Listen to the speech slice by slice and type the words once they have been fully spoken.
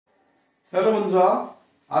Hello বন্ধুরা,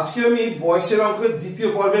 আজকে আমি বয়সের অঙ্কের দ্বিতীয়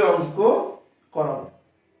পর্বের অঙ্ক করাবো।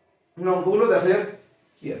 অঙ্কগুলো দেখা যাক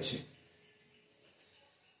কি আছে।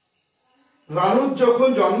 রানুর যখন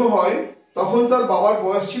জন্ম হয় তখন তার বাবার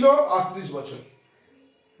বয়স ছিল 38 বছর।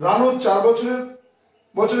 রানুর 4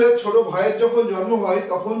 বছরের ছোট ভাইয়ের যখন জন্ম হয়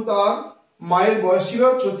তখন তার মায়ের বয়স ছিল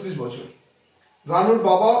 34 বছর। রানুর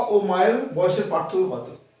বাবা ও মায়ের বয়সের পার্থক্য কত?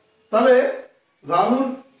 তাহলে রানুর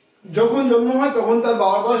যখন জন্ম হয় তখন তার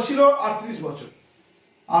বাবার বয়স ছিল 38 বছর।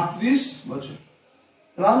 38 বছর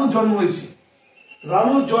রানুর জন্ম হয়েছে।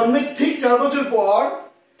 রানুর জন্মের ঠিক 4 বছর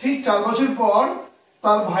পর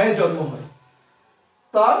তার ভাইয়ের জন্ম হয়।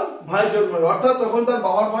 অর্থাৎ তখন তার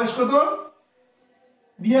বাবার বয়স কত?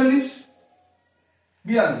 42।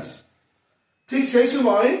 ঠিক সেই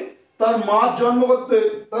সময় তার মার জন্ম করতে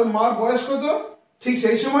তার মার বয়স কত? ঠিক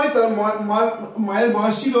সেই সময় তার মায়ের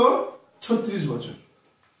বয়স ছিল 36 বছর।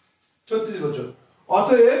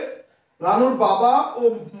 অতএব রানুর বাবা ও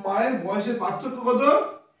মায়ের বয়সের পার্থক্য কত?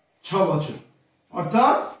 6 বছর।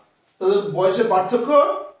 অর্থাৎ তাদের বয়সের পার্থক্য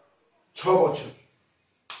 6 বছর।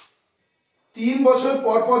 3 বছর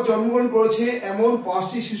পর পর জন্মগ্রহণ করেছে এমন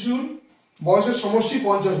 5টি শিশুর বয়সের সমষ্টি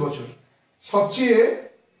 50 বছর। সবচেয়ে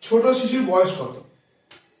ছোট শিশুর বয়স কত?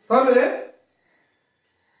 তাহলে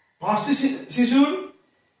 5টি শিশুর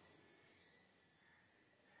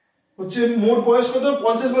হচ্ছে মোট বয়স কত?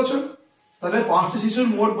 50 বছর। তাহলে 5টি শিশুর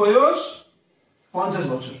মোট বয়স 50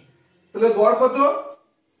 বছর। তাহলে গড় কত?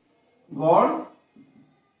 গড়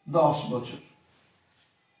 10 বছর।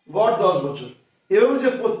 এবার হচ্ছে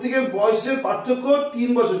প্রত্যেকের বয়সের পার্থক্য 3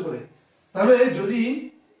 বছর করে। তাহলে যদি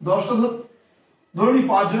 10টা ধরুন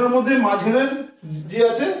 5 জনের মধ্যে মাঝখানের যে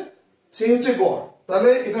আছে সে হচ্ছে গড়,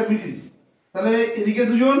 তাহলে এটা মিডিল। তাহলে এদিকে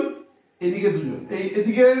দুজন, এদিকে দুজন,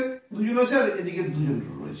 এদিকে দুজন আছে আর এদিকে দুজন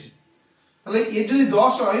রয়েছে। তাহলে এর যদি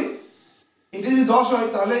 10 হয়, এটা যদি 10 হয়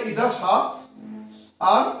তাহলে এটা 7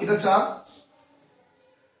 আর এটা 4,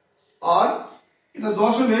 আর এটা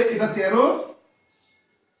 10 হলে এটা 13,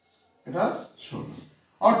 এটা 16।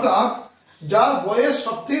 অর্থাৎ যার বয়স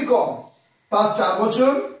সব থেকে কম তার 4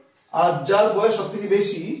 বছর, আর যার বয়স সব থেকে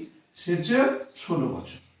বেশি সে হচ্ছে 16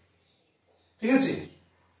 বছর। ঠিক আছে?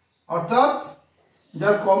 অর্থাৎ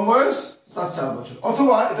যার কম বয়স তার 4 বছর।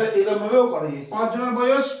 অথবা এটা এরকম ভাবেও করা যায়। 5 জনের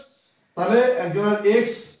বয়স, তাহলে একজনের x,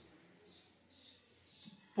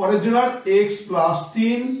 পরের জনের x প্লাস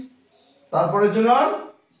 3, তারপরের জনের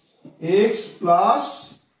x প্লাস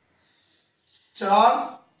 4,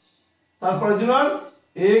 তারপরের জনের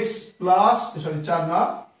x প্লাস 4 না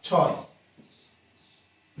 6,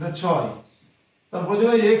 এটা 6, তারপরের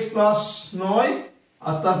জনের x প্লাস 9,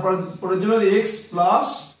 আর তারপরের জনের x প্লাস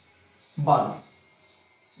 12।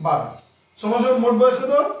 সমান মোট বয়স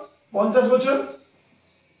কত? 50 বছর।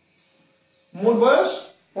 মোট বয়স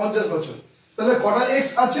 50 বছর। তাহলে কটা x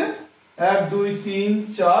আছে? 1 2 3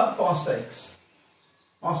 4 5টা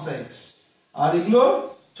x। আর এগুলো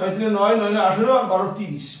 6 3 9 9 18 আর 12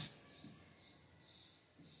 30।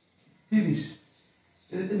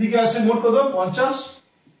 এদিকে আছে মোট কত? 50।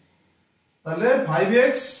 তাহলে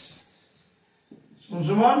 5x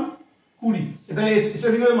সমান 20। এটা এসে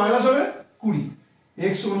মাইনাস হবে 20।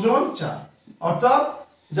 x সমান 4। অর্থাৎ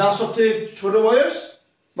যার সবচেয়ে ছোট বয়স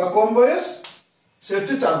বা কম বয়স সে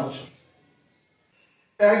হচ্ছে 4 বছর।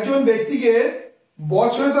 একজন ব্যক্তিকে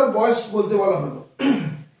বছরে তার বয়স বলতে বলা হলো।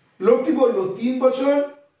 লোকটি বলল 3 বছর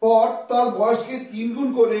পর তার বয়সকে 3 গুণ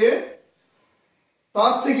করে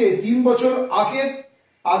তার থেকে 3 বছর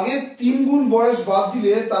আগে 3 গুণ বয়স বাদ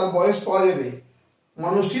দিলে তার বয়স পাওয়া যাবে।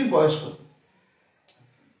 মানুষটির বয়স কত?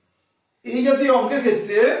 এই জাতীয় অঙ্কের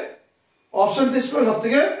ক্ষেত্রে অপশন টেস্ট করা সব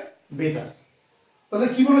থেকে বেটার। তাহলে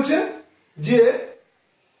কি বলেছে? যে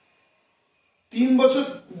 3 বছর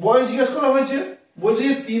বয়স জিজ্ঞাসা করা হয়েছে। বলছে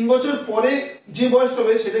যে 3 বছর পরে যে বয়স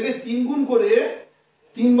হবে সেটাকে 3 গুণ করে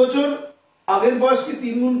 3 বছর আগের বয়সকে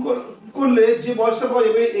 3 গুণ করলে যে বয়সটা পাওয়া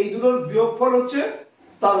যাবে, এই দুটোর বিয়োগফল হচ্ছে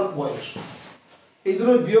তার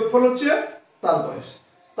বয়স।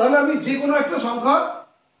 তাহলে আমি যে কোনো একটা সংখ্যা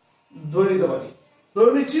ধরে নিতে পারি।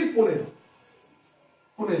 ধরে নিচ্ছি 15।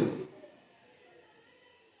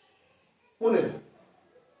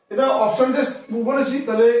 এটা অপশন টেস্ট বলেছি,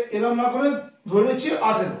 তাহলে এরকম না করে ধরে নিচ্ছি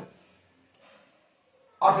 18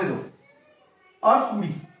 আর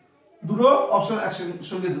 20। দুটো অপশন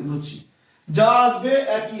একসঙ্গে ধরছি। যা আসবে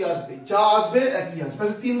একই আসবে।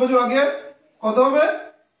 3 বছর আগে কত হবে?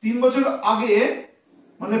 3 বছর আগে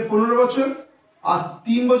মানে 15 বছর, আর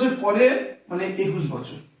 3 বছর পরে মানে 21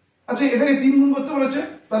 বছর। আচ্ছা, এটাকে 3 গুণ করতে বলেছে,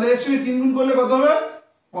 তাহলে এর সঙ্গে 3 গুণ করলে কত হবে?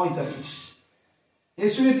 45।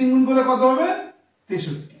 এর সঙ্গে 3 গুণ করলে কত হবে?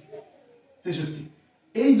 63।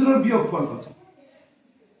 এই দুটোর বিয়োগফল কত?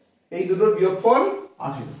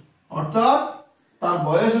 18। অর্থাৎ তার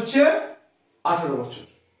বয়স হচ্ছে 18 বছর।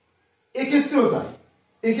 এক্ষেত্রেও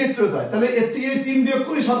তাই, তাহলে এর থেকে 3 বিয়োগ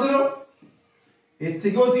করি 17, এর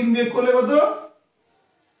থেকেও 3 বিয়োগ করলে কত,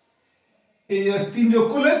 এই 3 যোগ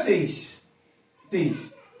করলে 23।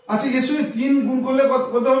 আচ্ছা, এর সঙ্গে 3 গুণ করলে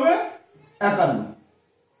কত হবে, 51।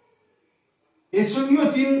 এর সঙ্গেও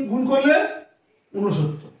 3 গুণ করলে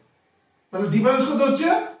 69, তাহলে ডিফারেন্স কত হচ্ছে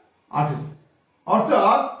 18।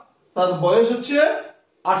 অর্থাৎ তার বয়স হচ্ছে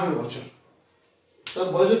 18 বছর,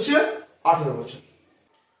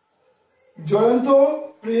 জয়ন্ত,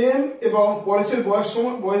 প্রেম এবং পরেশের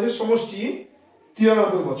বয়সের সমষ্টি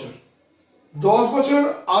 93 বছর। 10 বছর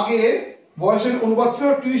আগে বয়সের অনুপাত ছিল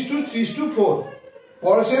 2:3:4।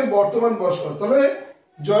 পরেশের বর্তমান বয়স কত? তাহলে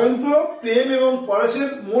জয়ন্ত, প্রেম এবং পরেশের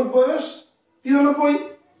মোট বয়স 93।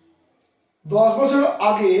 10 বছর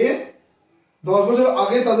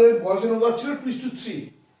আগে তাদের বয়সের অনুপাত ছিল 2:3,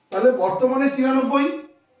 তাহলে বর্তমানে 93,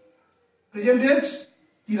 প্রেজেন্ট এজ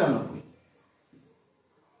 93।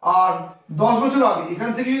 আর 10 বছর আগে,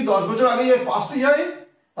 এখান থেকে 10 বছর আগে 5টি যায়,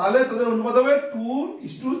 তাহলে তাদের অনুপাত হবে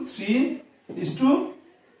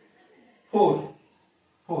 2:3:4।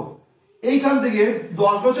 এইখান থেকে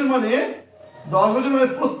 10 বছর মানে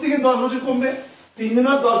প্রত্যেকে 10 বছর কমবে, 3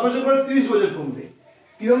 জনের 10 বছর করে 30 বছর কমবে।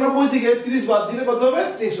 93 থেকে 30 বাদ দিলে কত হবে,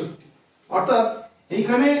 63। অর্থাৎ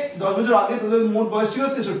এইখানে 10 বছর আগে তাদের মোট বয়স ছিল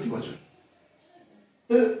 63 বছর।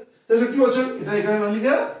 63 বছর, এটা এখানে না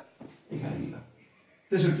লিখে এখানে লিখলাম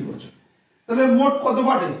 63 বছর। তাহলে মোট কত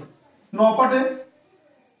পাটে, 9 পাটে,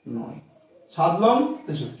 9, 7 লং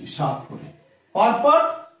 63, 7 করে পার পাট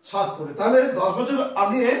 7 করে। তাহলে 10 বছর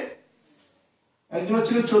আগে একজনের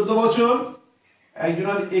ছিল 14 বছর,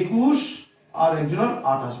 একজনের 21, আর একজনের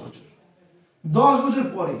 28 বছর। 10 বছর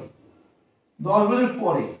পরে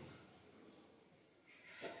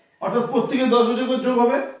অর্থাৎ প্রত্যেকে 10 বছর করে যোগ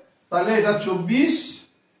হবে, তাহলে এটা 24,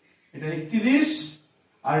 এটা 31,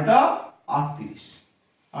 আর এটা 38।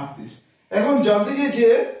 এখন জানতে চেয়েছে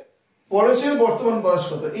পরেশের বর্তমান বয়স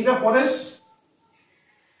কত। এটা পরেশ,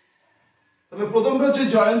 তাহলে প্রথমটা হচ্ছে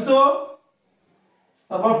জয়ন্ত,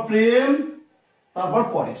 তারপর প্রেম, তারপর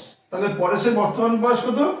পরেশ। তাহলে পরেশের বর্তমান বয়স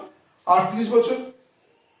কত, 38 বছর।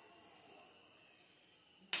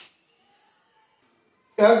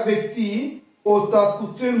 এক ব্যক্তি ও তার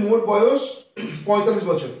পুত্রের মোট বয়স 45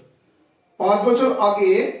 বছর। 5 বছর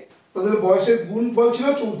আগে তাদের বয়সের গুণফল ছিল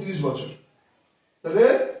 34 বছর। তাহলে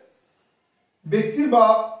ব্যক্তির বা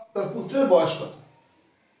তার পুত্রের বয়স কত।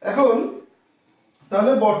 এখন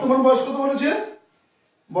তাহলে বর্তমান বয়স কত বলেছে,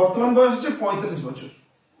 বর্তমান বয়স হচ্ছে 45 বছর।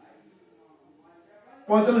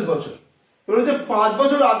 45 বছর বলেছে 5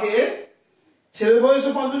 বছর আগে ছেলের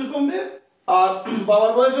বয়সও 5 বছর কমবে, আর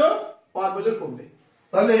বাবার বয়সও 5 বছর কমবে।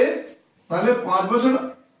 তাহলে 5 বছর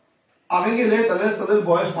আগে গেলে তাহলে তাদের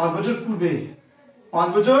বয়স 5 বছর পূর্বে, 5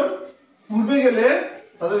 বছর পূর্বে গেলে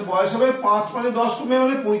তাদের বয়স হবে 5 × 5 = 10 কমে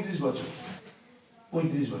হলে 35 বছর।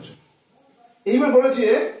 এইবার বলেছে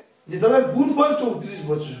যে তাদের গুণফল 34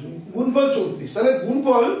 বছর, গুণফল 34। তাহলে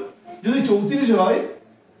গুণফল যদি 34 হয়,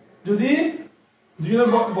 যদি দুজনের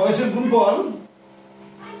বয়সের গুণফল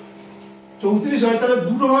 34 হয়, তাহলে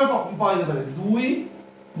দুটো ভাবে পাওয়া যেতে পারে, 2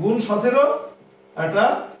 গুণ 17, একটা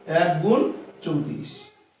 1 গুণ 34।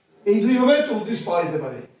 এই দুই ভাবে 34 পাওয়া যেতে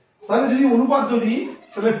পারে। তাহলে যদি অনুপাত ধরি,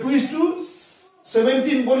 তাহলে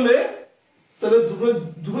 2:17 বললে তাহলে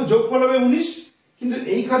দুটো যোগফল হবে 19, কিন্তু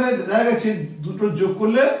এইখানে দেখা গেছে দুটো যোগ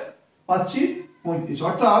করলে পাচ্ছি 35।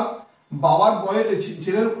 অর্থাৎ বাবার বয়স,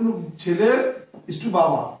 ছেলের ইস্টু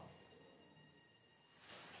বাবা,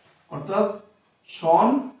 অর্থাৎ সন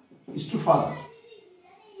ইস্টু ফাদার।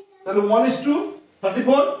 তাহলে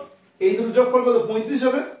 1:34, এই দুটো যোগফল কত, 35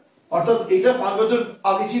 হবে। অর্থাৎ এটা 5 বছর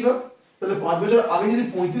আগে ছিল, তাহলে 5 বছর আগে যদি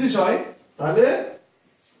 35 হয়, তাহলে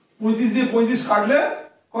 35 দিয়ে 35 কাটলে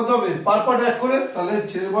কত হবে, পার পাট 1 করে। তাহলে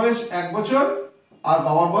ছেলের বয়স 1 বছর আর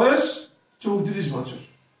বাবার বয়স 34 বছর।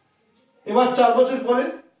 এবার 4 বছর পরে,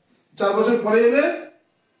 4 বছর পরে এলে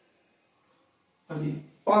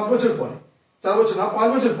 5 বছর পরে, 4 বছর না 5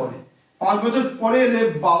 বছর পরে, 5 বছর পরে এলে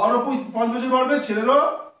বাবারও 5 বছর বাড়বে, ছেলেরও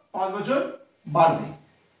 5 বছর বাড়বে।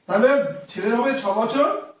 তাহলে ছেলের হবে 6 বছর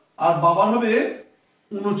আর বাবার হবে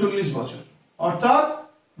 39 বছর। অর্থাৎ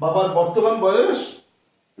বাবার বর্তমান বয়স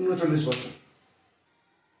 39 বছর।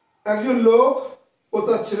 একজন লোক ও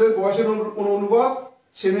তার ছেলের বয়সের অনুপাত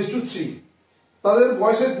 7:3। তাদের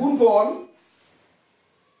বয়সের গুণফল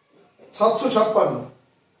 756।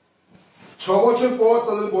 6 বছর পর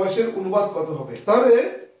তাদের বয়সের অনুপাত কত হবে। তাহলে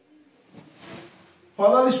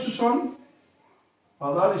ফাদার ইস টু সন,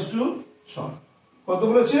 কত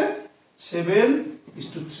বলেছে,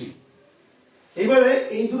 7:3। এবারে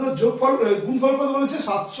এই দুটো যোগফল, গুণফল কত বলেছে,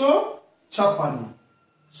 756।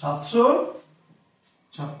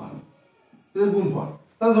 756 এদের গুণফল।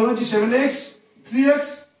 তাহলে ধরে নিচ্ছি 7x 3x,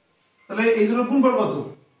 তাহলে এই দুটো গুণফল কত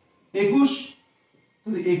 21,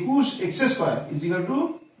 তাহলে 21 x square is equal to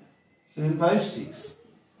 756,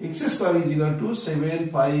 x square is equal to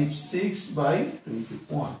 756 by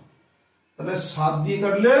 21। তাহলে 7 দিয়ে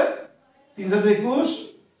কাটলে 3 7 21,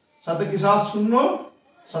 7 কি 7 0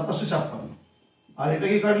 756, আর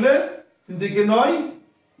এটাকে কাটলে 3 থেকে 9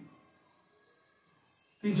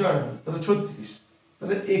 3 4 তাহলে 36।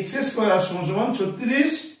 তাহলে x স্কয়ার সমান সমান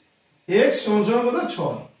 36, x সমান সমান কত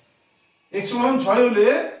 6, x সমান 6 হলে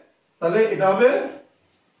তাহলে এটা হবে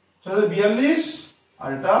 42 আর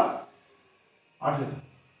এটা 18,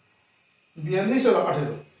 42 আর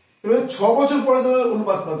 18। এবারে 6 বছর পরে তাদের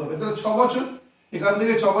অনুপাত কত হবে, তাহলে 6 বছর, এখান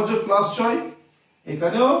থেকে 6 বছর প্লাস 6,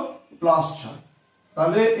 এখানেও প্লাস 6,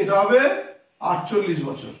 তাহলে এটা হবে 48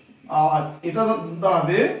 বছর, আর এটা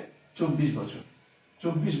দাঁড়াবে 24 বছর,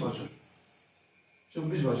 24 বছর,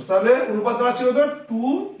 24 বছর। তাহলে অনুপাত দাঁড়াচ্ছে কত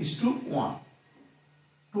 2:1,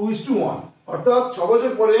 2:1, অর্থাৎ 6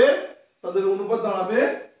 বছর পরে তাদের অনুপাত দাঁড়াবে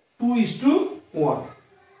 2:1।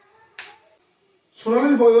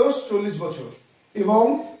 সোনালীর বয়স 40 বছর এবং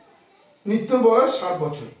নিত্যর বয়স 60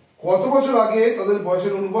 বছর। কত বছর আগে তাদের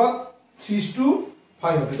বয়সের অনুপাত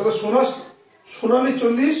 3:5 হবে? তাহলে সোনালী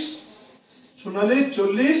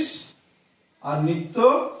 40 আর নিত্য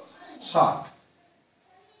 60।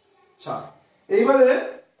 এইবারে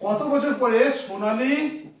কত বছর পরে সোনালী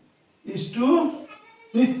ইস্টু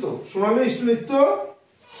নিত্য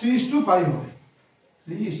 3:5 হবে,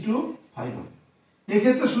 3:5 হবে।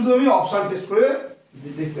 এক্ষেত্রে শুধু আমি অপশন টেস্ট করে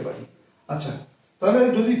দেখতে পারি। আচ্ছা, তাহলে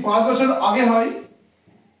যদি 5 বছর আগে হয়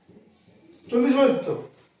 40 বছর, তো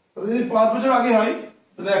তাহলে যদি 5 বছর আগে হয়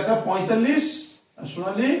তাহলে একটা 45 আর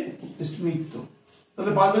সোনালী নিত্য,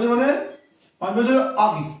 তাহলে 5 বছর মানে 5 বছর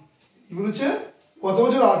আগে, কি বলেছে কত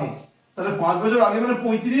বছর আগে, তাহলে 5 বছর আগে মানে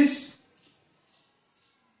 35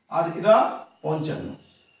 আর এটা 55,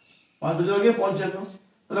 5 বছর আগে 55,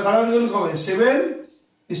 তাহলে কাটাকাটি করলে কবে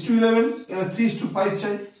 7:11, এখানে 3:5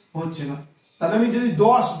 চাই, হচ্ছে না। তাহলে আমি যদি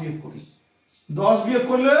 10 বিয়োগ করি, 10 বিয়োগ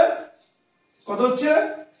করলে কত হচ্ছে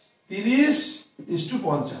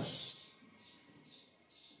 30:50,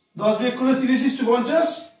 10 বিয়োগ করলে 30:50,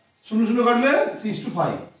 0 0 কাটলে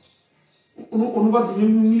 3:5, অনুপাত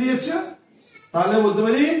মিলে যাচ্ছে। তাহলে বলতে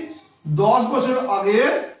পারি 10 বছর আগে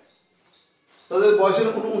তাদের বয়সের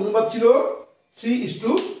অনুপাত ছিল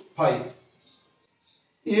 3:5।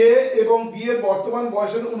 এ এবং বি এর বর্তমান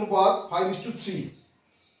বয়সের অনুপাত 5:3।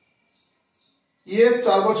 এ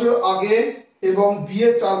 4 বছর আগে এবং বি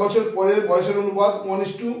এর 4 বছর পরের বয়সের অনুপাত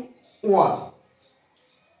 1:1।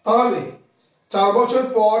 তাহলে 4 বছর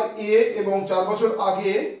পর এ এবং 4 বছর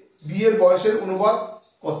আগে বি এর বয়সের অনুপাত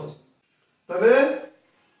কত? তাহলে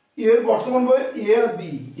এর বর্তমান বয়স এ আর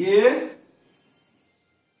বি,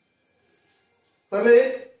 তাহলে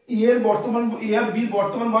এ আর বি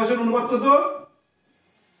বর্তমান বয়সের অনুপাত কত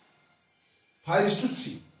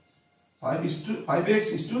 5:3,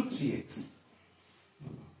 5x:3x।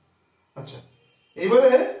 আচ্ছা,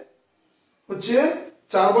 এবারে হচ্ছে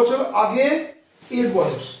 4 বছর আগে এর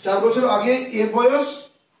বয়স, 4 বছর আগে এর বয়স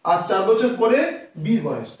আর 4 বছর পরে বির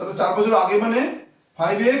বয়স। তাহলে 4 বছর আগে মানে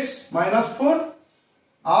 5x - 4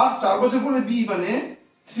 আর 4 বছর পরে বি মানে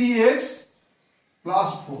 3x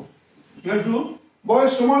 + 4 ইকুয়াল টু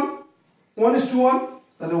বয়স সমান 1:1,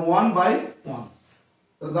 তাহলে 1/1।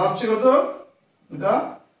 তাহলে দাঁড়াচ্ছে কত, এটা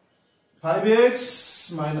 5x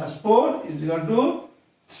 - 4 is equal to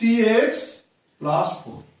 3x +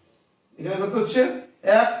 4। এখানে কত হচ্ছে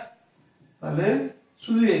 1, তাহলে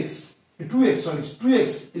শুধু x 2x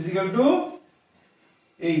is equal to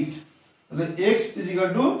 8, তাহলে x ইজ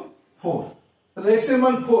ইকুয়াল টু 4। তাহলে x এর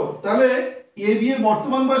মান 4, তাহলে a b এর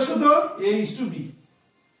বর্তমান বয়স কত a:b,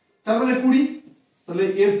 4 × 20, তাহলে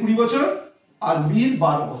এর 20 বছর আর b এর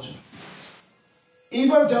 12 বছর।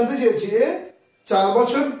 এইবার জানতে চেয়েছে 4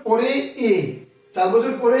 বছর পরে এ, 4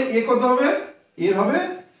 বছর পরে এ কত হবে, এর হবে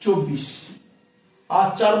 24, আর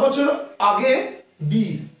 4 বছর আগে বি,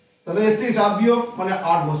 তাহলে এর থেকে 4 বিয়োগ মানে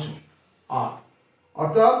 8 বছর, 8,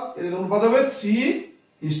 অর্থাৎ এদের অনুপাত হবে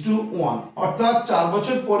 3:1, অর্থাৎ 4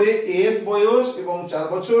 বছর পরে এর বয়স এবং 4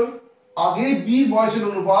 বছর আগে বি বয়সের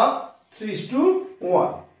অনুপাত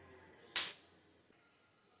 3:1।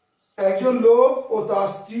 একজন লোক ও তার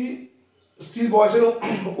স্ত্রীর বয়সের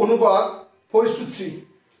অনুপাত 4:3।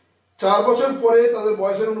 4 বছর পরে তাদের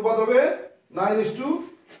বয়সের অনুপাত হবে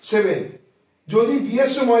 9:7। যদি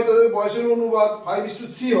বিয়ের সময় তাদের বয়সের অনুপাত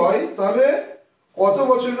 5:3 হয়, তাহলে কত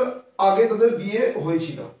বছর আগে তাদের বিয়ে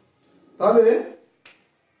হয়েছিল? তাহলে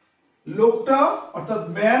লোকটা অর্থাৎ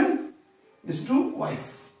ম্যান ইজ টু ওয়াইফ,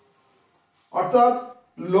 অর্থাৎ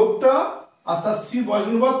লোকটা আর তার স্ত্রীর বয়স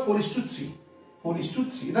অনুপাত 4:3,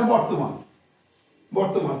 4:3। এটা বর্তমান,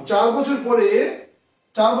 বর্তমান। 4 বছর পরে,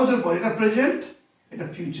 4 বছর পরে, এটা প্রেজেন্ট, এটা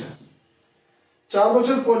ফিউচার। 4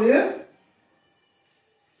 বছর পরে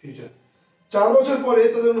ফিউচার, 4 বছর পরে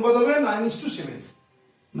তাদের অনুপাত হবে 9:7,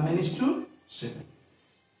 9:7।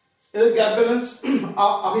 এর গ্যাপ ব্যালেন্স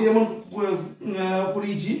আগে যেমন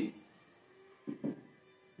করিয়েছি,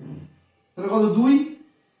 তাহলে কত 2,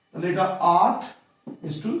 তাহলে এটা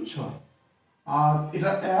 8:6, আর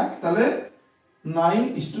এটা 1, তাহলে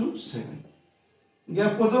 9:7।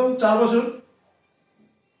 গ্যাপ কত 4 বছর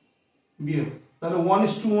বিয়োগ, তাহলে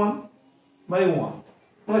 1:1/1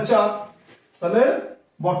 মানে 4। তাহলে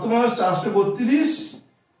বর্তমানে 4 32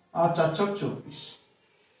 আর 4 24।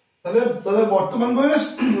 তাহলে তাদের বর্তমান বয়স,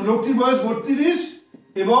 লোকটির বয়স 32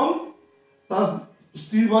 এবং তার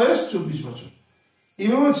স্ত্রীর বয়স 24 বছর।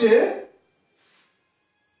 এবার বলছে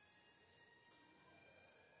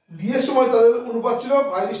বিয়ের সময় তাদের অনুপাত ছিল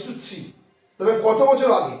 5:3। তাহলে কত বছর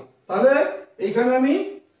আগে? তাহলে এইখানে আমি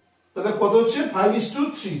তাহলে কত হচ্ছে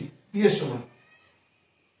 5:3 বিয়ের সময়,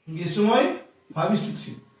 বিয়ের সময়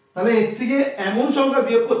 5:3। তাহলে এর থেকে এমন সংখ্যা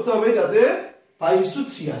বিয়োগ করতে হবে যাতে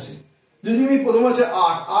 5:3 আসে। যদি আমি প্রথম আছে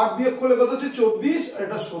 8 বিয়োগ করলে কত হচ্ছে 24, আর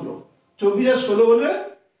এটা 16, 24 আর 16 হলে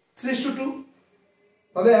 3:2।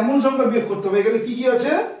 তাহলে এমন সংখ্যা বিয়োগ করতে হবে। এখানে কি কি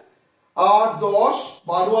আছে? 8, 10,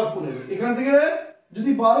 12 আর 15। এখান থেকে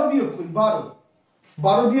যদি 12 বিয়োগ করি,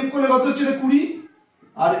 12 বিয়োগ করলে কত হচ্ছে? এটা 20,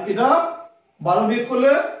 আর এটা 12 বিয়োগ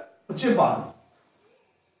করলে হচ্ছে 12।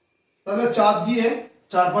 তাহলে 4 দিয়ে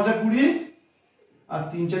 4 5 20 আর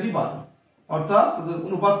 3 4 12, অর্থাৎ তাদের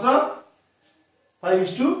অনুপাতটা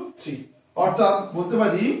 5:3। অর্থাৎ বলতে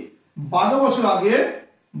পারি 12 বছর আগে,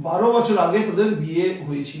 12 বছর আগে তাদের বিয়ে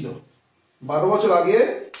হয়েছিল, 12 বছর আগে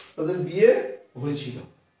তাদের বিয়ে হয়েছিল।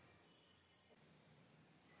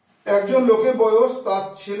 একজন লোকের বয়স তার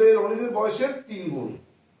ছেলে রনিতের বয়সের 3 গুণ।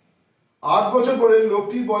 8 বছর পরে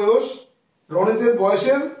লোকটির বয়স রনিতের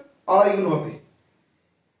বয়সের 2.5 গুণ হবে।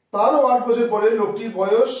 তারও 8 বছর পরে লোকটির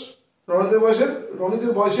বয়স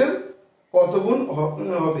রনিতের বয়সের কত গুণ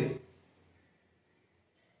হবে?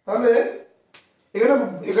 তাহলে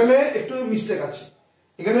এখানে একটু মিস্টেক আছে।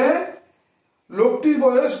 এখানে লোকটির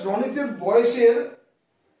বয়স রনিতের বয়সের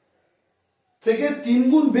থেকে 3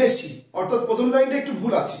 গুণ বেশি, অর্থাৎ প্রথম লাইনটা একটু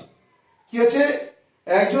ভুল আছে। কি আছে?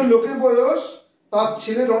 একজন লোকের বয়স তার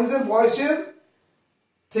ছেলে রনিতের বয়সের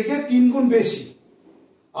থেকে 3 গুণ বেশি।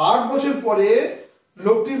 8 বছর পরে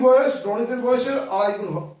লোকটির বয়স রনিতের বয়সের 2.5 গুণ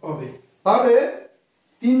হবে। তাহলে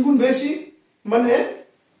 3 গুণ বেশি মানে,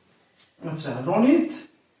 আচ্ছা, রনিত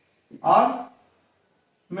আর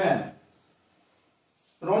ম্যান,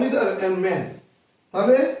 রনিত আর ম্যান,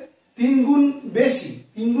 তাহলে 3 গুণ বেশি,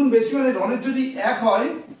 3 গুণ বেশি মানে রনিত যদি 1 হয়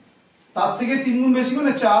তার থেকে 3 গুণ বেশি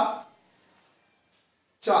মানে 4,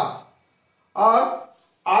 আর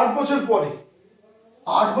 8 বছর পরে,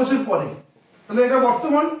 8 বছর পরে, তাহলে এটা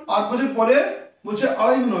বর্তমান, 8 বছর পরে বলছে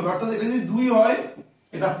 2.5 গুণ হবে, অর্থাৎ এটা যদি 2 হয়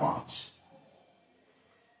এটা 5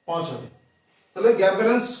 হবে। তাহলে গ্যাপ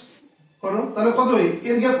ব্যালেন্স করো, তাহলে কত হয়?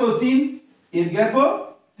 এর গ্যাপ কত? 3, এর গ্যাপও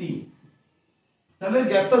 3। তাহলে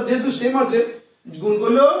গ্যাপটা যেহেতু সেম আছে, গুণ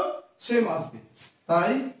করলেও সেম আসবে,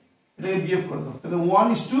 তাই এটাকে বিয়োগ করে দাও। তাহলে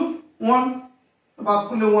 1:1 ভাগ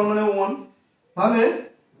করলে 1 মানে 1। তাহলে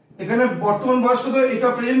এখানে বর্তমান বয়স কত? এটা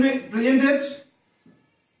প্রেজেন্ট এজ।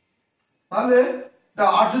 তাহলে এটা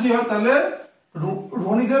 8 যদি হয় তাহলে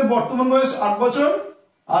রনিতের বর্তমান বয়স 8 বছর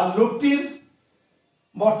আর লোকটির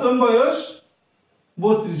বর্তমান বয়স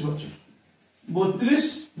 32 বছর, 32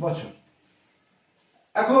 বছর।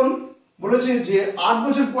 এখন বলেছে যে 8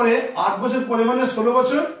 বছর পরে, 8 বছর পরে মানে 16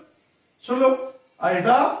 বছর, 16, আর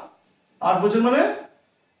এটা 8 বছর মানে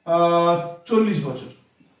 40 বছর,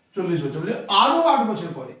 40 বছর। বলছে আরো 8 বছর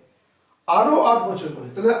পরে, আরো 8 বছর পরে,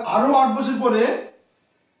 তাহলে আরো 8 বছর পরে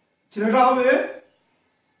ছেলেটা হবে,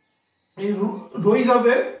 এই রোহিত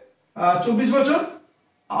হবে 24 বছর,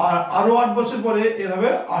 আর আরো 8 বছর পরে এর হবে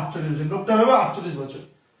 48 বছর, লোকটার হবে 48 বছর।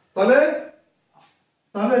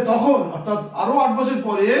 তাহলে তখন, অর্থাৎ আরো 8 বছর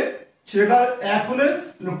পরে ছেলেটার 1 হলে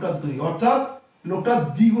লোকটার 2, অর্থাৎ লোকটার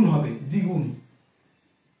দ্বিগুণ হবে, দ্বিগুণ।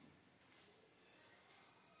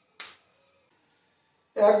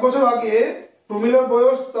 1 বছর আগে প্রমিলার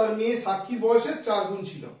বয়স তার মেয়ে সাক্ষীর বয়সের 4 গুণ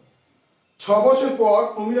ছিল। 6 বছর পর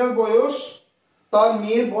প্রমিলার বয়স তার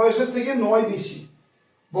মেয়ের বয়সের থেকে 9 বেশি।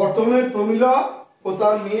 বর্তমানে প্রমিলা ও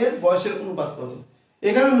তার মেয়ের বয়সের অনুপাত কত?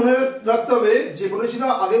 এখানে মনে রাখতে হবে যে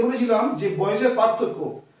আগে বলেছিলাম যে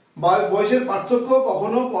বয়সের পার্থক্য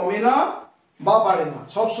কখনো কমে না বা বাড়ে না,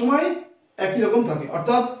 সব সময় একই রকম থাকে।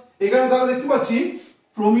 অর্থাৎ এখানে তারা দেখতে পাচ্ছি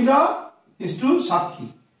প্রমিলা ইস টু সাক্ষী,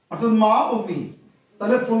 অর্থাৎ মা ও মেয়ে।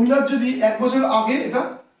 তাহলে প্রমিলার যদি 1 বছর আগে, এটা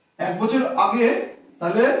 1 বছর আগে,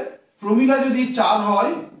 তাহলে প্রমিলা যদি 4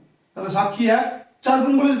 হয় তাহলে সাক্ষী 1, 4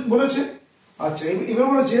 গুণ বলেছে। আচ্ছা, এবার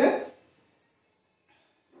বলেছে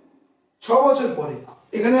 6 বছর পরে,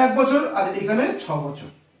 এখানে 1 বছর আর এখানে 6 বছর,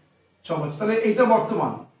 6 বছর, তাহলে এটা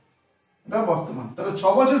বর্তমান, এটা বর্তমান। তাহলে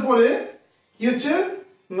 6 বছর পরে কি হচ্ছে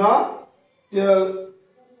না,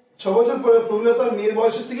 6 বছর পরে প্রমিলা তার মেয়ের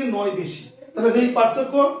বয়সের থেকে 9 বেশি, তাহলে এই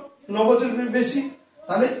পার্থক্য 9 বছর বেশি।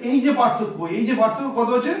 তাহলে এই যে পার্থক্য কত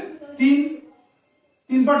হচ্ছে,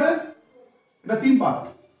 3 পার্টে, এটা 3 পার্ট,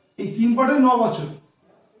 এই 3 পার্টে 9 বছর,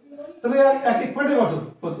 তাহলে এক পার্টে কত,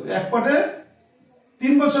 এক পার্টে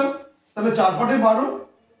 3 বছর, তাহলে 4 পার্টে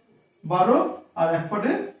 12 আর 1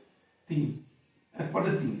 পার্টে 3, 1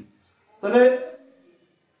 পার্টে 3, তাহলে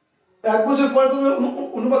 1 বছর পরে তাদের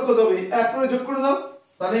অনুপাত কত হবে, 1 করে যোগ করে দাও,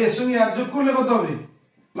 তাহলে এর সঙ্গে 1 যোগ করলে কত হবে,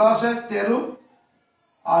 +1 13,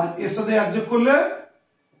 আর এর সাথে 1 যোগ করলে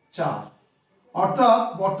 4, অর্থাৎ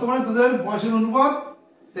বর্তমানে তাদের বয়সের অনুপাত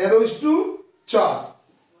 13:4,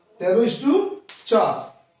 13:4।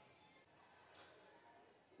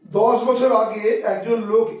 10 বছর আগে একজন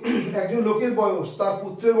লোকের বয়স তার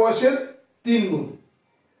পুত্রের বয়সের 3 গুণ,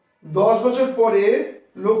 10 বছর পরে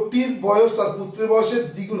লোকটির বয়স তার পুত্রের বয়সের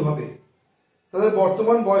দ্বিগুণ হবে, তাদের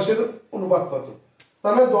বর্তমান বয়সের অনুপাত কত?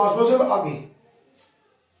 তাহলে 10 বছর আগে,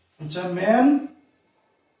 আচ্ছা, ম্যান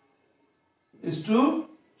ইজ টু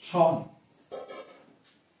সন,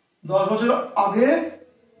 10 বছর আগে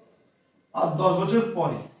আর 10 বছর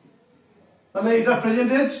পরে, তাহলে এটা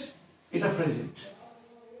প্রেজেন্ট এজ, এটা প্রেজেন্ট,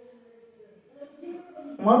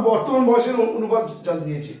 আমার বর্তমান বয়সের অনুপাত জানতে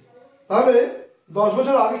দিয়েছে। তাহলে 10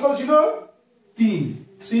 বছর আগে কত ছিল,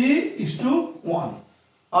 3:1,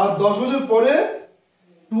 আর 10 বছর পরে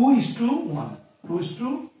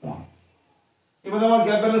 2:1। এবারে আমার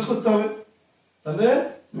গ্যাপ ব্যালেন্স করতে হবে, তাহলে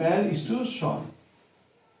ম্যান ইজ টু সন,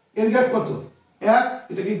 এর গ্যাপ কত, 1,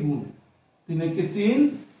 এটাকে গুণ, 3 একে 3,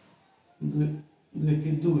 2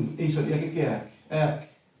 একে 2, এই সরি 1 একে 1,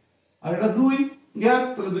 আর এটা 2 গ্যাপ,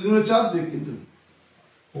 তাহলে 2 গুণে 4, 2 একে 2,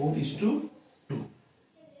 4:2।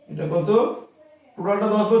 এটা কত, টোটালটা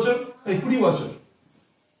 10 বছর, এই 20 বছর,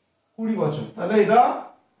 20 বছর, তাহলে এটা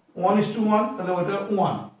 1:1, তাহলে ওটা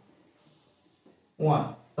 1,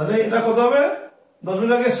 তাহলে এটা কত হবে, 10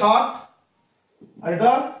 বছর আগে 60, আর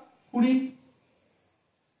এটা 20,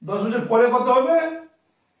 10 বছর পরে কত হবে,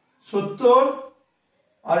 70,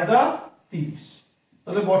 আর এটা 30,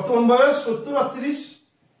 তাহলে বর্তমান বয়স 70 আর 30,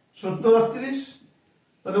 70 আর 30,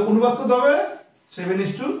 তাহলে অনুপাত কত হবে,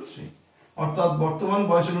 7:3, অর্থাৎ বর্তমান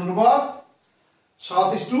বয়সের অনুপাত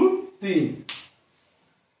 7:3।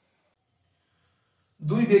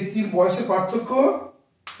 দুই ব্যক্তির বয়সের পার্থক্য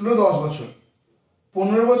হলো 10 বছর।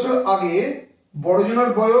 15 বছর আগে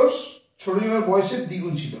বড়জনের বয়স ছোটজনের বয়সের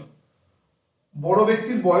দ্বিগুণ ছিল। বড়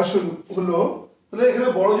ব্যক্তির বয়স হলো, তাহলে এখানে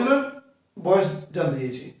বড়জনের বয়স জানতে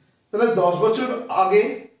চেয়েছি, তাহলে 10 বছর আগে,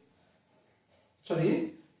 সরি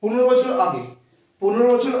 15 বছর আগে, 15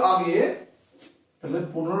 বছর আগে, তাহলে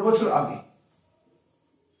 15 বছর আগে,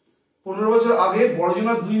 15 বছর আগে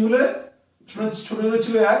বড়জনের 2 হলে ছোটজনের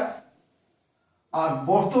ছিল 1, আর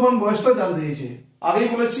বর্তমান বয়সটা জানতে চেয়েছে। আগেই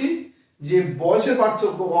বলেছি যে বয়সের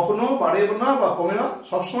পার্থক্য কখনো বাড়ে না বা কমে না,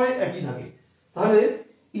 সবসময় একই থাকে। তাহলে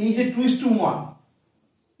এই যে 2:1,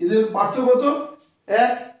 এদের পার্থক্য কত,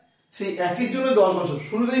 1, সেই 1-এর জন্য 10 বছর,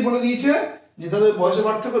 শুরুতেই বলে দিয়েছে যে তাদের বয়সের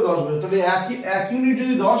পার্থক্য 10 বছর, তাহলে 1 ইউনিট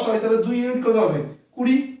যদি 10 হয়, তাহলে 2 ইউনিট কত হবে,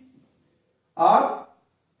 20, আর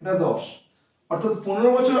এটা 10, অর্থাৎ 15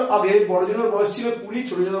 বছর আগে বড়জনের বয়স ছিল 20,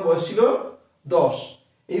 ছোটজনের বয়স ছিল 10।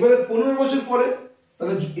 এইবারে 15 বছর পরে,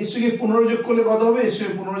 তাহলে এর সঙ্গে 15 যোগ করলে কত হবে, এর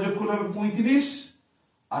সঙ্গে 15 যোগ করলে হবে 35,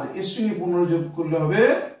 আর এর সঙ্গে 15 যোগ করলে হবে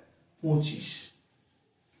 25,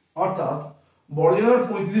 অর্থাৎ বড়জনের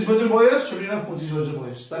 35 বছর বয়স, ছোটজনের 25 বছর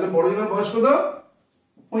বয়স, তাহলে বড়জনের বয়স কত,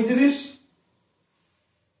 35।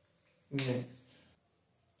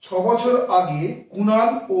 6 বছর আগে কুণাল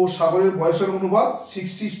ও সাগরের বয়সের অনুপাত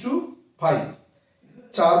 60:5।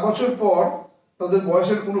 4 বছর পর তাদের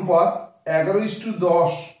বয়সের অনুপাত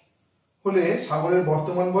 11:10 হলে সাগরের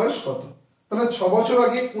বর্তমান বয়স কত? তাহলে 6 বছর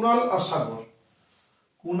আগে কুণাল আর সাগর,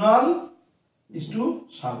 কুণাল ইস্টু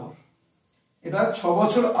সাগর, এটা 6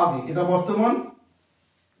 বছর আগে, এটা বর্তমান।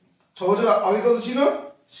 6 বছর আগে কত ছিল,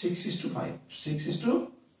 6:5,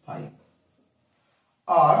 6:5,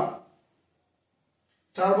 আর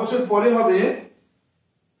 4 বছর পরে হবে,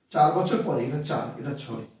 4 বছর পরে, এটা 4, এটা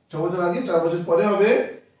 6, 6 বছর আগে 4 বছর পরে হবে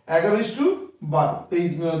 11:12, এই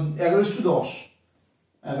 11:10,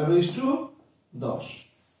 11:10।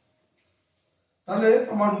 তাহলে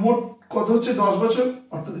আমার মোট কত হচ্ছে, 10 বছর,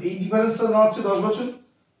 অর্থাৎ এই ডিফারেন্সটা দাঁড়াচ্ছে 10 বছর,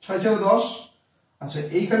 6 4 10, আচ্ছা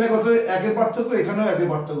এইখানে কত, একের পার্থক্য, এখানেও একের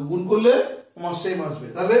পার্থক্য, গুণ করলে আমার সেম আসবে।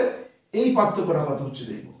 তাহলে এই পার্থক্যটা কত হচ্ছে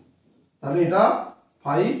দেখবো। তাহলে এটা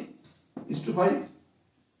 5:5,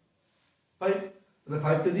 5, তাহলে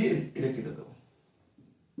 5কে দিয়ে এটা কেটে দেবো,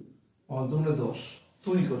 5×10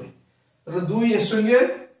 2 করে। তাহলে 2 এর সঙ্গে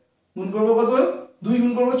গুণ করবো কত, 2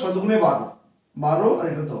 গুণ করবো 6×12, 12 আর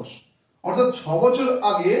এটা 10, অর্থাৎ 6 বছর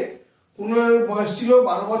আগে কুণালের বয়স ছিল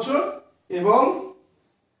 12 বছর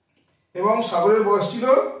এবং সাগরের বয়স ছিল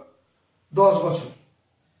 10 বছর।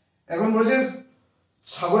 এখন বলছে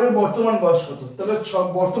সাগরের বর্তমান বয়স কত, তাহলে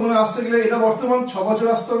বর্তমানে আসতে গেলে এটা বর্তমান 6 বছর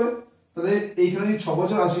আসতে হবে। তাহলে এইখানে যদি 6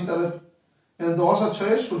 বছর আসি তাহলে 10 আর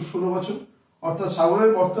 6 16 বছর, অর্থাৎ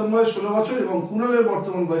সাগরের বর্তমান বয়স 16 বছর এবং কুণালের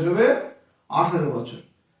বর্তমান বয়স হবে 18 বছর।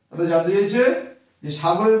 তাহলে জানতে চাইছে যে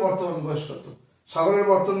সাগরের বর্তমান বয়স কত, সাগরের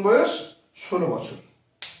বর্তমান বয়স 16 বছর।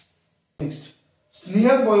 নেক্সট,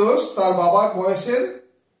 স্নেহার বয়স তার বাবার বয়সের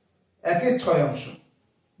 1/6।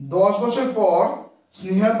 10 বছর পর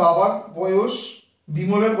স্নেহার বাবার বয়স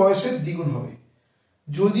বিমলের বয়সের দ্বিগুণ হবে।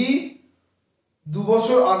 যদি 2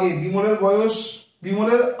 বছর আগে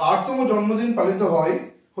বিমলের 8তম জন্মদিন পালিত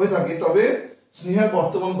হয়ে থাকে তবে স্নেহার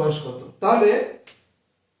বর্তমান বয়স কত। তাহলে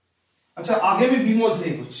আচ্ছা আগে আমি বিমল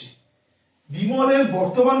থেকে করছি। বিমলের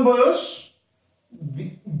বর্তমান বয়স,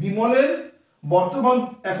 বিমলের বর্তমান,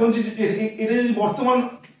 এখন যে এটা যদি বর্তমান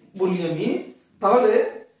বলি আমি, তাহলে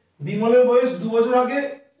বিমলের বয়স 2 বছর আগে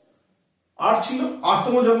 8 ছিল,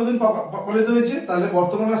 8তম জন্মদিন পালিত হয়েছে, তাহলে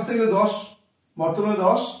বর্তমানে আসতে গেলে 10, বর্তমানে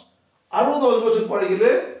 10, আরো 10 বছর পরে গেলে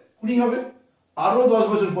 20 হবে, আরো 10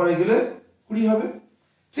 বছর পরে গেলে 20 হবে।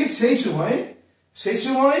 ঠিক সেই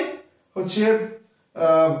সময় হচ্ছে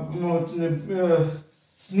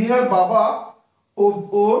স্নেহার বাবা ও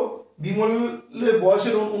বিমলের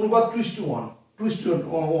বয়সের অনুপাত 2:1,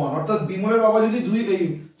 অর্থাৎ বিমলের বাবা যদি 2, এই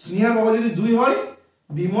স্নেহার বাবা যদি 2 হয়,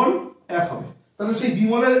 বিমল 1 হবে। তাহলে সেই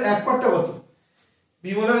বিমলের 1 পার্টটা কত,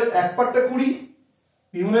 বিমলের 1 পার্টটা 20,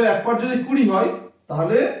 বিমলের 1 পার্ট যদি 20 হয়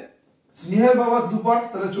তাহলে স্নেহার বাবার 2 পার্ট,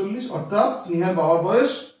 তাহলে 40, অর্থাৎ স্নেহার বাবার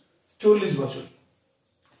বয়স 40 বছর।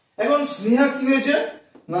 এখন স্নেহা কি হয়েছে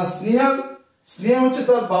না, স্নেহা হচ্ছে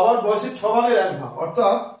তার বাবার বয়সের 6 ভাগের 1 ভাগ,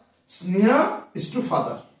 অর্থাৎ Sneha is two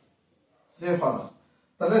father, স্নেহার father.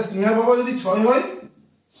 তাহলে স্নেহার বাবা যদি 6 হয়,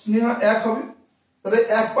 স্নেহা 1 হবে। তাহলে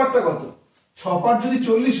 1 পার্টটা কত, 6 পার্ট যদি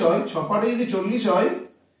 40 হয়, 6 পার্টে যদি 40 হয়,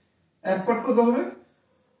 1 পার্ট কত হবে,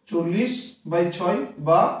 40/6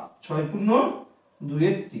 বা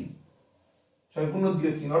 6×2=3,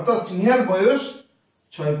 6×2=3, অর্থাৎ স্নেহার বয়স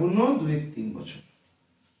 6×2=3 বছর,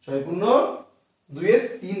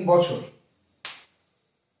 6×2=3 বছর।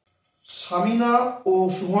 সামিনা ও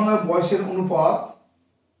সুহানার বয়সের অনুপাত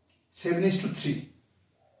 7:3।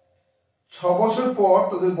 6 বছর পর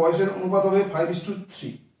তাদের বয়সের অনুপাত হবে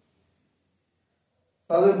 5:3।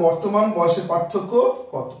 তাদের বর্তমান বয়সের পার্থক্য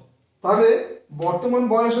কত। তাহলে বর্তমান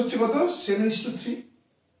বয়স হচ্ছে কত, 7:3,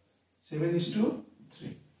 7:3।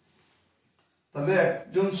 তাহলে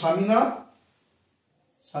একজন সামিনা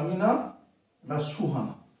না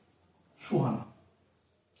সুহানা।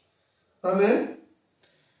 তাহলে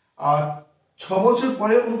আর 6 বছর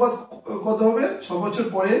পরে অনুপাত কত হবে, 6 বছর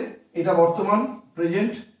পরে, এটা বর্তমান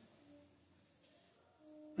প্রেজেন্ট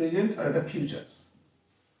আর এটা ফিউচার।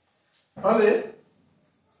 তাহলে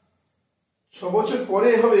 6 বছর পরে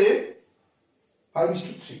হবে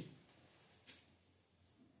 5:3,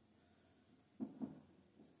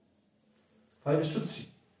 5:3।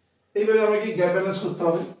 এইভাবে আমাকে গ্যাপ ব্যালেন্স করতে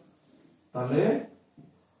হবে। তাহলে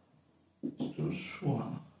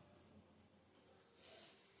সুহানা,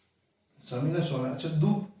 সামিনা সুহানা, আচ্ছা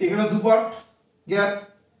এখানে 2 পার্ট গ্যাপ,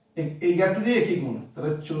 এই গ্যাপটা দিয়ে একই গুণ,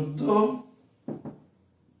 তাহলে 14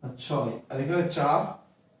 আর 6, আর এখানে 4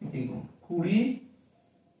 একই গুণ,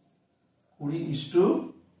 20:4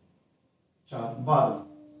 12,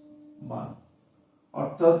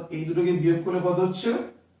 অর্থাৎ এই দুটোকে বিয়োগ করলে কত হচ্ছে,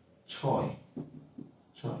 6,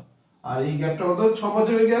 আর এই গ্যাপটা কত, 6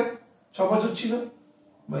 বছরের গ্যাপ, 6 বছর ছিল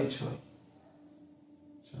বাই 6,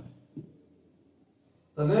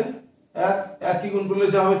 তাহলে একই গুণ করলে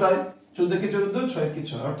যা হবে তাই, 14 কে 14, 6 কে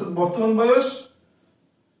 6, অর্থাৎ বর্তমান বয়স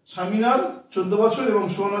সামিনার 14 বছর এবং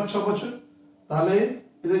সুহানার 6 বছর। তাহলে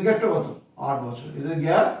এদের গ্যাপটা কত, 8 বছর, এদের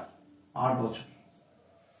গ্যাপ 8 বছর।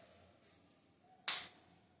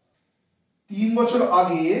 3 বছর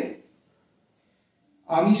আগে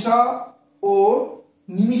আমিষা ও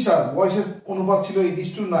নিমিষার বয়সের অনুপাত ছিল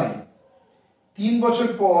 8:9। 3 বছর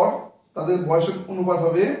পর তাদের বয়সের অনুপাত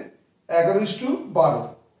হবে 11:12।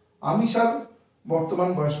 আমিষার বর্তমান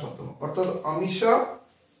বয়স কত, অর্থাৎ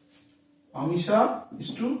আমিষা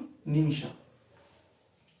ইস্টু নিমিষা,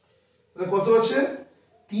 তাহলে কত আছে,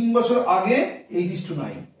 3 বছর আগে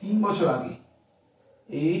 8:9, 3 বছর আগে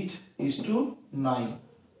 8:9।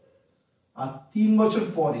 আর 3 বছর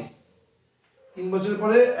পরে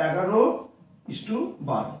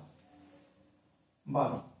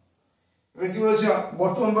 11:12। এবার কি বলেছে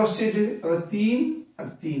বর্তমান বয়স চেয়েছে, তাহলে 3 আর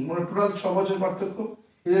 3 মানে টোটাল 6 বছর পার্থক্য।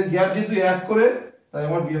 এদের গ্যাপ যেহেতু 1 করে, তাই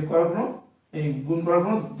আমার বিয়োগ করার কোনো গুণ করার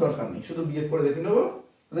কোনো দরকার নেই, শুধু বিয়োগ করে দেখে নেবো।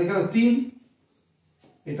 তাহলে এখানে 3,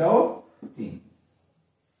 এটাও 3,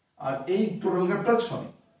 আর এই টোটাল গ্যাপটা 6।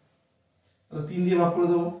 তাহলে 3 দিয়ে ভাগ করে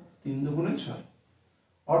দেবো, 3 দুগুণে 6,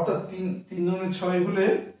 অর্থাৎ 3 দুগুণে 6 হলে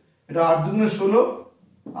এটা 8 দুগুণে 16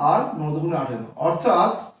 আর 9 দুগুণে 18,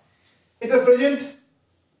 অর্থাৎ এটা প্রেজেন্ট।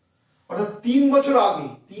 অর্থাৎ 3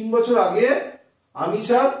 বছর আগে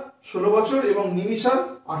আমিষার 16 বছর এবং নিমিষার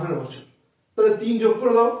 18 বছর। তাহলে 3 যোগ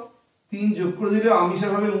করে দাও, 3 যোগ করে দিলে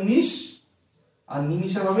আমিষার হবে 19 আর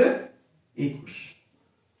নিমিষার হবে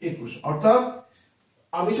 21। অর্থাৎ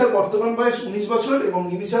আমিষার বর্তমান বয়স 19 বছর এবং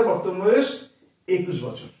নিমিষার বর্তমান বয়স 21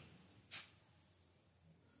 বছর।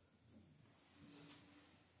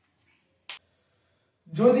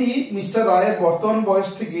 যদি মিস্টার রায়ের বর্তমান বয়স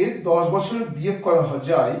থেকে 10 বছর বিয়োগ করা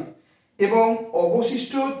যায় এবং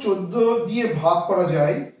অবশিষ্ট 14 দিয়ে ভাগ করা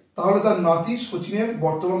যায়, তাহলে তার নাতি শচীনের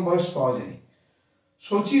বর্তমান বয়স পাওয়া যায়।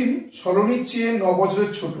 শচীন সলোনীর চেয়ে 9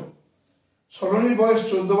 বছরের ছোট। সলোনীর বয়স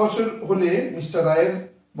 14 বছর হলে মিস্টার রায়ের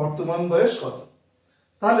বর্তমান বয়স কত?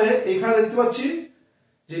 তাহলে এখানে দেখতে পাচ্ছি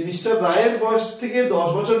যে মিস্টার রায়ের বয়স থেকে 10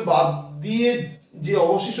 বছর বাদ দিয়ে যে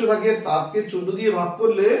অবশিষ্ট থাকে তাকে 14 দিয়ে ভাগ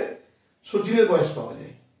করলে শচীনের বয়স পাওয়া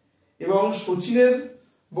যায়। এবং শচীনের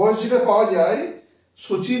বয়স যেটা পাওয়া যায়,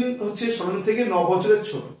 শচীন হচ্ছে সলোনী থেকে 9 বছরের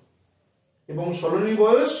ছোট এবং সলোনীর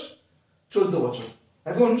বয়স 14 বছর।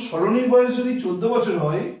 এখন সলোনীর বয়স যদি 14 বছর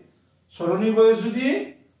হয়, সলোনীর বয়স যদি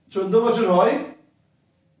 14 বছর হয়,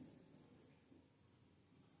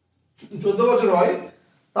 14 বছর হয়,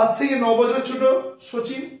 তার থেকে 9 বছরের ছোট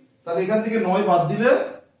শচীন, তাহলে এখান থেকে 9 বাদ দিলে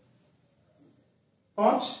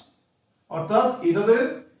 5, অর্থাৎ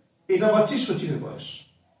এটা পাচ্ছি শচীনের বয়স,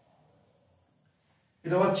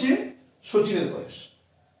 এটা পাচ্ছি শচীনের বয়স।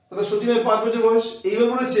 তাহলে শচীনের 5 বছর বয়স। এইবার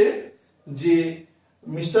বলেছে যে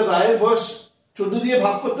মিস্টার রায়ের বয়স 14 দিয়ে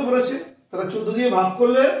ভাগ করতে বলেছে, তাহলে 14 দিয়ে ভাগ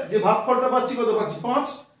করলে যে ভাগফলটা পাচ্ছি কত পাচ্ছি 5,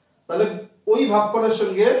 তাহলে ওই ভাগফলের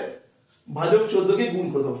সঙ্গে ভাজক 14 কে গুণ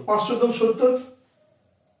করে দেবো, 5 14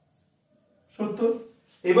 70।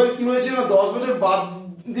 এবার কি হয়েছে না 10 বছর বাদ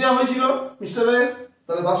দেওয়া হয়েছিল মিস্টার রায়ের,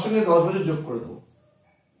 তাহলে তার সঙ্গে 10 বছর যোগ করে দেবো।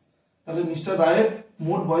 তাহলে মিস্টার রায়ের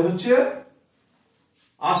মোট বয়স হচ্ছে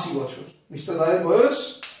 80 বছর। মিস্টার রায়ের বয়স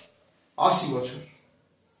 80 বছর।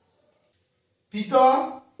 পিতা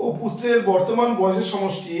ও পুত্রের বর্তমান বয়সের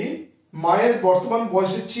সমষ্টি মায়ের বর্তমান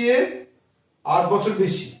বয়সের চেয়ে 8 বছর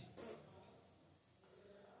বেশি।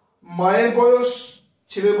 মায়ের বয়স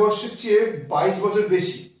ছেলের বয়সের চেয়ে 22 বছর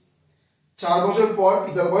বেশি। 4 বছর পর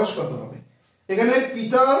পিতার বয়স কত হবে? এখানে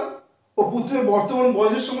পিতা ও পুত্রের বর্তমান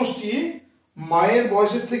বয়সের সমষ্টি মায়ের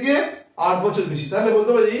বয়সের থেকে 8 বছর বেশি। তাহলে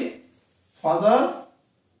বলতে পারি father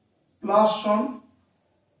plus Son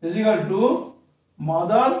is equal to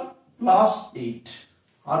mother plus 8,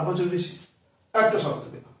 8 বছর বেশি। একটা শর্ত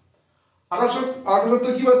পেলাম। আরেকটা শর্ত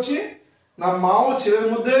কি পাচ্ছি না, মা ও ছেলের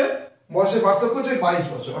মধ্যে বয়সের পার্থক্য হচ্ছে 22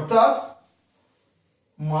 বছর, অর্থাৎ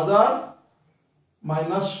mother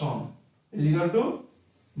minus Son is equal to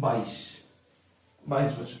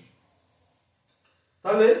 22 বছর।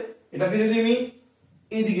 তাহলে এটাকে যদি আমি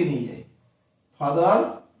এইদিকে নিয়ে যাই, father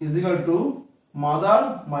is equal to mother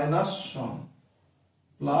minus Son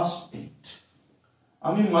plus 8,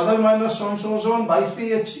 আমি মাদার মাইনাস সন সমান 22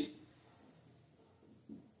 পেয়ে যাচ্ছি।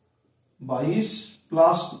 22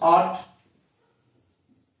 প্লাস 8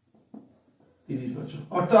 30 বছর,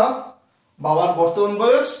 অর্থাৎ বাবার বর্তমান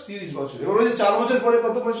বয়স 30 বছর। এবার বলছে 4 বছর পরে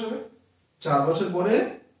কত বয়স হবে? 4 বছর পরে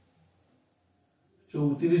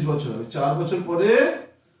 34 বছর হবে। 4 বছর পরে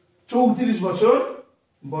 34 বছর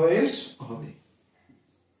বয়স হবে।